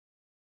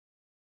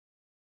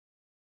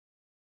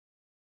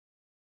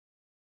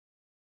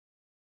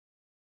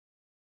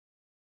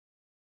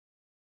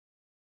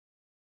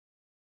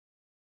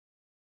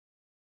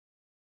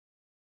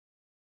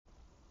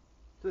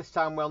So this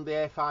time we're on the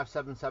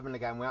A577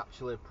 again. We're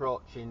actually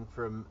approaching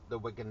from the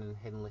Wigan and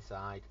Hindley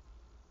side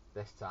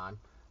this time.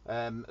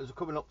 As we're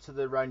coming up to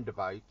the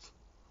roundabout,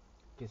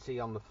 you can see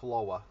on the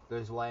floor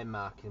there's lane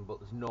marking, but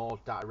there's no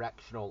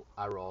directional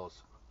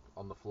arrows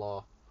on the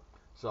floor.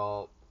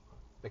 So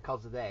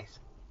because of this,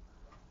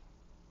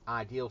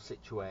 ideal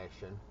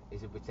situation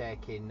is if we're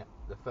taking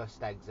the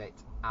first exit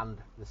and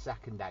the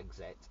second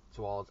exit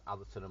towards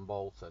Atherton and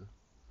Bolton,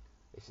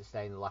 it's to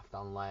stay in the left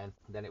hand lane.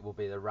 Then it will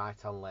be the right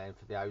hand lane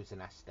for the housing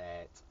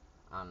estate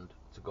and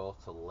to go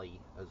to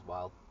Leigh as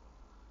well.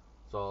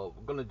 So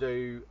we're going to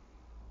do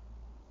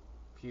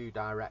a few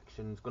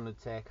directions. Going to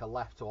take a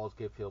left towards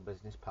Gibfield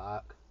Business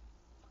Park,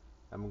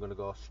 and we're going to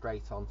go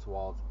straight on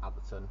towards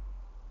Atherton,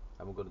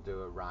 and we're going to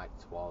do a right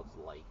towards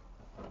Leigh.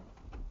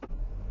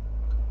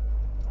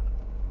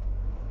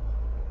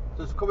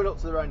 So as coming up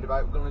to the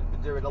roundabout, we're going to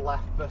be doing a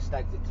left first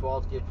exit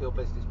towards Gibfield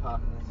Business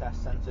Park and the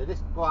test centre.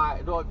 This quite, I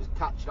don't know if it's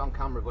catching on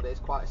camera, but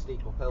it's quite a steep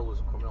uphill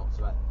as we're coming up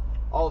to it.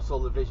 Also,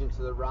 the vision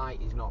to the right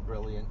is not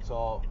brilliant,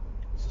 so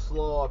it's a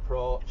slow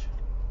approach,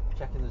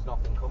 checking there's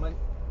nothing coming.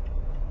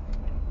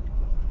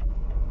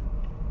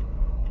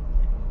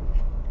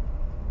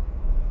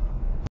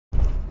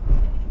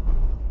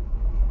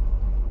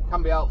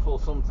 Can be helpful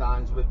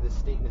sometimes with the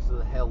steepness of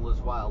the hill as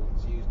well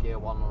to use gear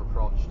 1 on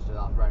approach to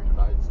that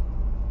roundabout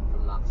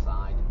from that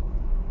side.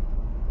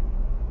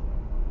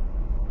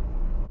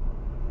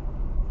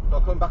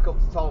 So coming back up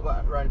to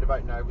Talbot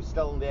roundabout now, we're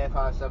still on the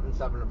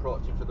A577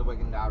 approaching for the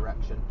Wigan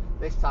direction.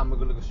 This time we're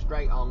going to go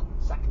straight on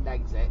second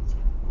exit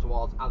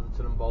towards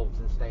Atherton and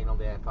Bolton, staying on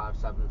the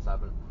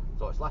A577.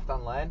 So it's left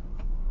hand lane,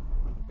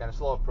 again a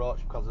slow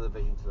approach because of the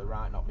vision to the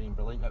right not being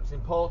brilliant. Now it's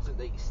important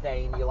that you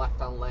stay in your left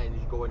hand lane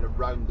as you're going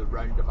around the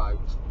roundabout.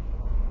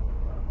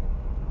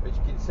 As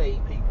you can see,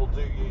 people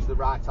do use the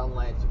right hand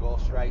lane to go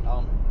straight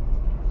on,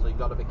 so you've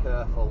got to be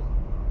careful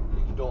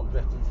that you don't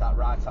drift into that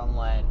right hand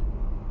lane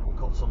and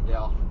cut somebody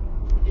off.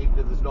 Even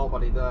if there's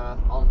nobody there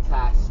on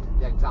test,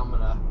 the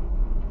examiner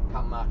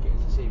can mark it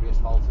as a serious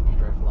fault if you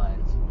drift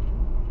lanes.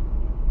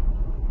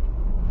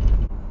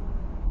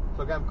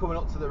 So again, coming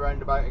up to the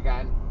roundabout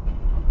again,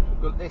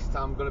 this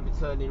time I'm going to be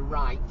turning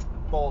right,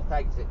 fourth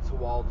exit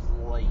towards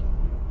Leigh.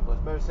 So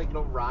it's mirror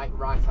signal right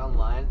hand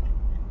lane.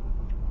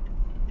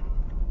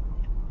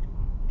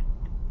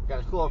 Again,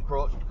 a slow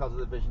approach because of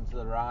the vision to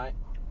the right.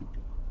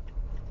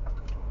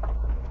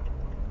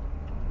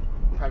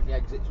 Have the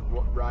exits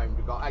round.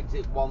 We've got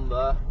exit 1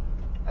 there,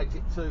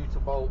 exit 2 to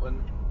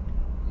Bolton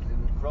is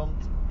in front,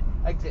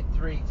 exit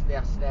 3 to the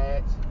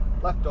estate,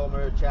 left door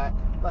mirror check,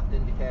 left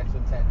indicator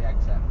and take the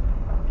exit.